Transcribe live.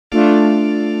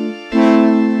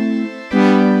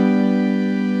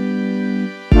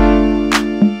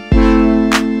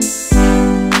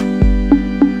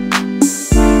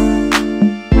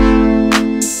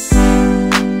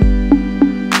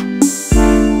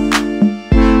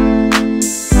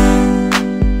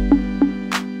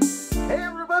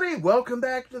welcome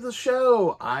back to the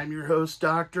show. I'm your host,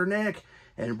 Dr. Nick,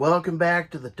 and welcome back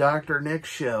to the Dr. Nick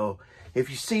Show. If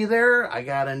you see there, I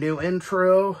got a new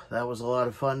intro. That was a lot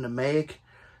of fun to make.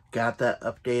 Got that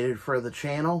updated for the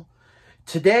channel.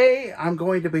 Today, I'm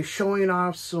going to be showing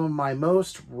off some of my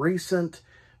most recent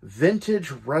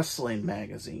vintage wrestling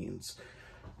magazines.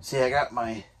 See, I got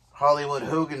my Hollywood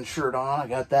Hogan shirt on. I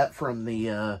got that from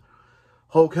the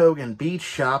Hulk Hogan Beach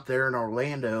Shop there in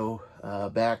Orlando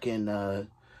back in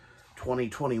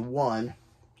 2021.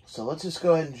 So let's just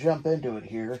go ahead and jump into it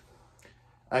here.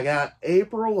 I got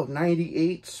April of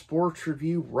 '98 Sports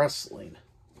Review Wrestling.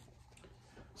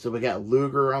 So we got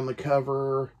Luger on the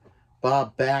cover,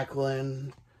 Bob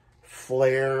Backlund,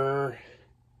 Flair,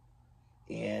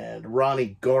 and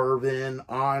Ronnie Garvin,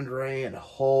 Andre, and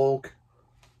Hulk.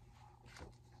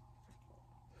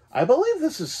 I believe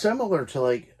this is similar to,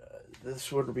 like,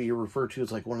 this would be referred to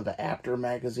as like one of the After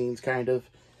magazines, kind of.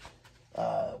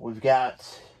 We've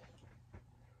got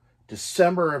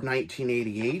December of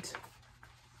 1988.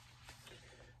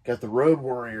 Got the Road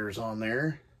Warriors on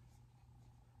there.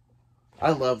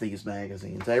 I love these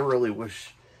magazines. I really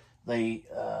wish they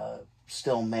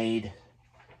still made...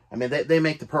 I mean, they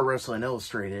make the Pro Wrestling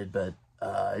Illustrated, but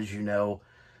as you know,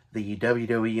 the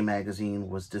WWE magazine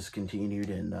was discontinued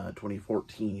in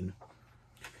 2014.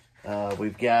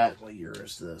 We've got, what year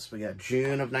is this? We got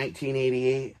June of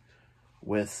 1988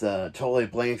 with Tully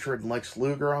Blanchard and Lex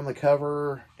Luger on the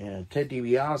cover, and Ted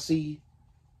DiBiase.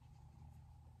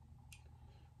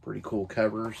 Pretty cool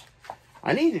covers.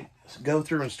 I need to go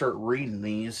through and start reading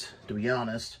these, to be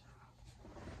honest.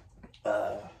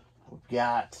 We've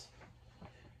got,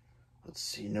 let's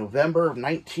see, November of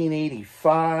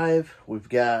 1985. We've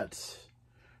got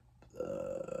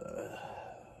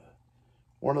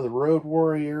one of the Road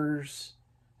Warriors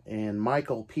and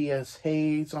Michael P.S.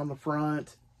 Hayes on the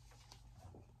front.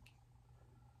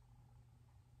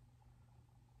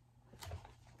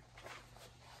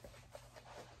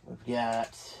 We've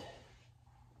got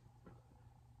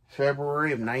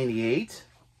February of '98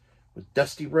 with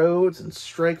Dusty Rhodes and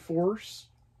Strikeforce.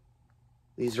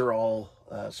 These are all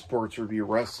Sports Review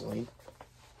Wrestling.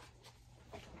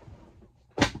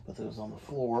 Put those on the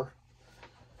floor.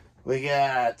 We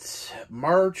got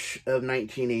March of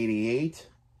 1988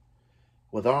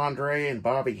 with Andre and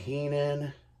Bobby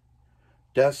Heenan,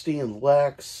 Dusty and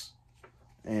Lex,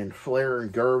 and Flair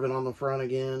and Garvin on the front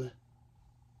again.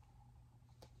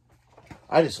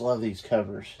 I just love these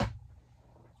covers.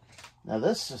 Now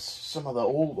this is some of the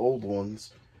old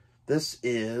ones. This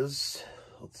is,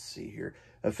 let's see here,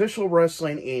 Official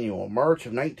Wrestling Annual, March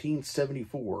of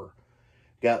 1974.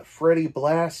 Got Freddie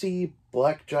Blassie,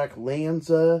 Blackjack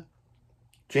Lanza,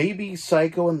 JB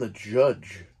Psycho, and The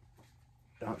Judge.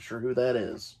 Not sure who that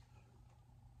is.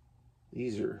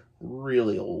 These are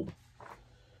really old.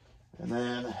 And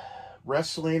then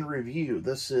Wrestling Review.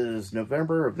 This is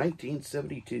November of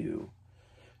 1972.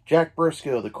 Jack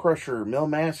Briscoe, The Crusher, Mil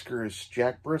Mascaras,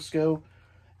 Jack Briscoe,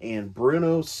 and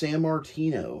Bruno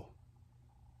Sammartino.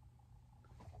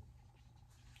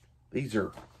 These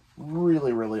are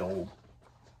really, really old.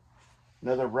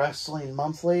 Another Wrestling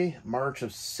Monthly, March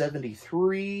of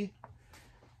 '73.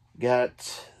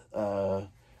 Got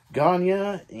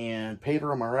Gagne and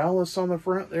Pedro Morales on the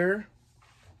front there.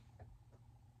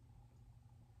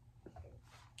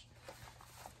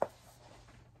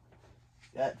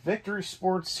 Got Victory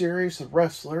Sports Series, The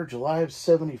Wrestler, July of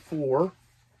 '74.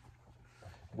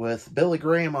 With Billy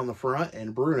Graham on the front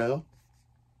and Bruno.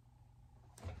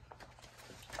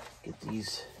 Get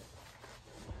these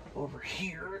over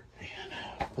here and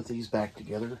put these back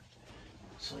together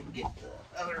so I can get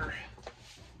the other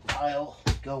pile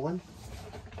going.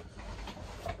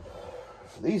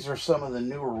 These are some of the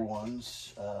newer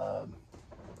ones. The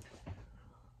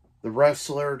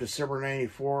Wrestler, December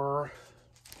 '94.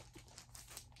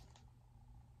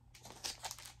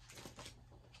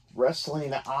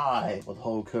 Wrestling Eye with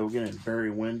Hulk Hogan and Barry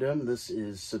Windham. This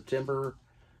is September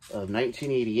of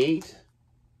 1988.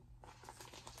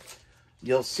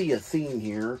 You'll see a theme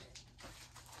here.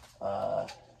 I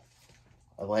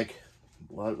like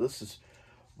a lot of this is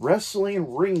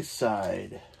Wrestling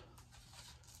Ringside.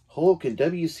 Hulk and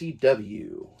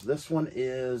WCW. This one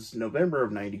is November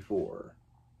of '94.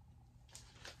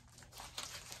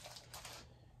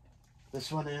 This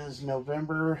one is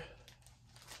November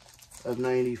of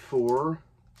 '94.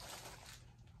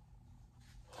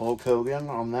 Hulk Hogan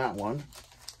on that one.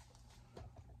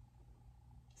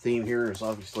 Theme here is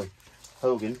obviously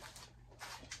Hogan.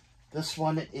 This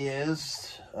one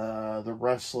is The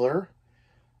Wrestler,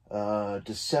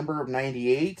 December of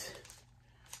 '98,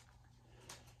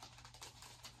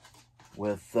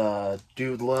 with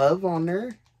Dude Love on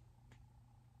there.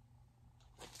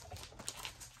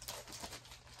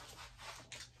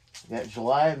 Got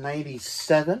July of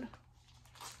 97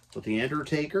 with The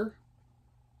Undertaker.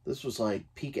 This was like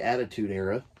peak Attitude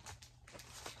Era.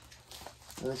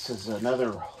 This is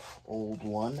another old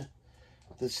one.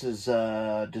 This is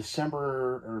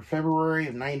February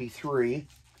of 93.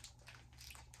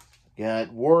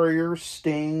 Got Warrior,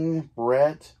 Sting,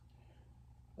 Brett,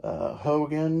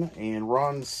 Hogan, and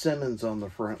Ron Simmons on the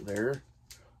front there.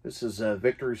 This is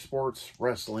Victory Sports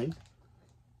Wrestling.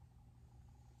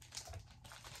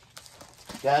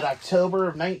 Got October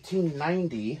of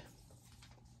 1990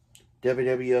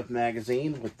 WWF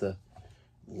Magazine with the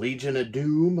Legion of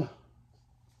Doom.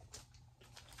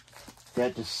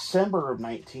 Got December of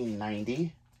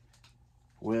 1990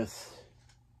 with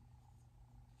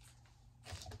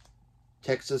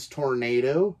Texas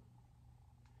Tornado,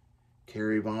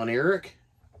 Kerry Von Erich.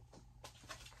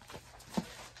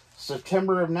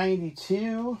 September of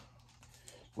 92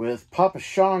 with Papa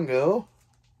Shango.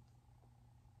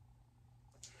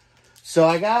 So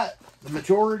I got the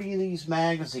majority of these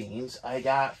magazines I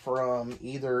got from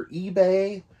either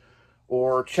eBay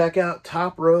or check out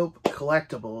Top Rope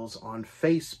Collectibles on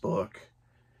Facebook.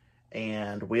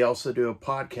 And we also do a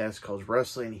podcast called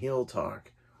Wrestling Heel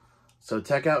Talk. So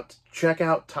check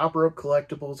out Top Rope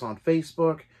Collectibles on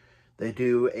Facebook. They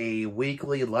do a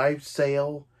weekly live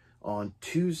sale on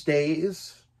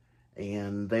Tuesdays,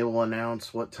 and they will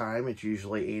announce what time. It's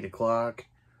usually 8 o'clock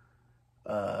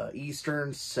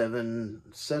Eastern, 7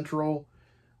 Central.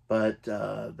 But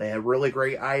they have really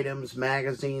great items,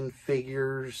 magazine,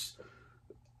 figures,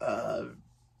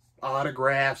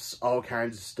 autographs, all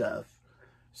kinds of stuff.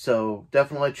 So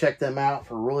definitely check them out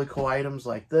for really cool items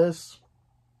like this.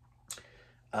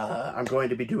 I'm going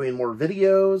to be doing more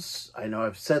videos. I know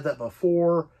I've said that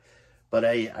before, but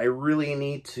I really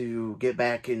need to get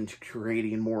back into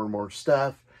creating more and more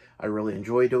stuff. I really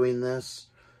enjoy doing this.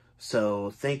 So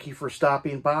thank you for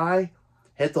stopping by.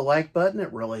 Hit the like button.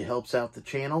 It really helps out the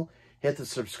channel. Hit the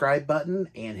subscribe button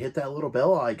and hit that little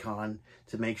bell icon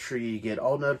to make sure you get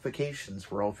all notifications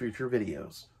for all future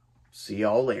videos. See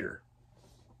y'all later.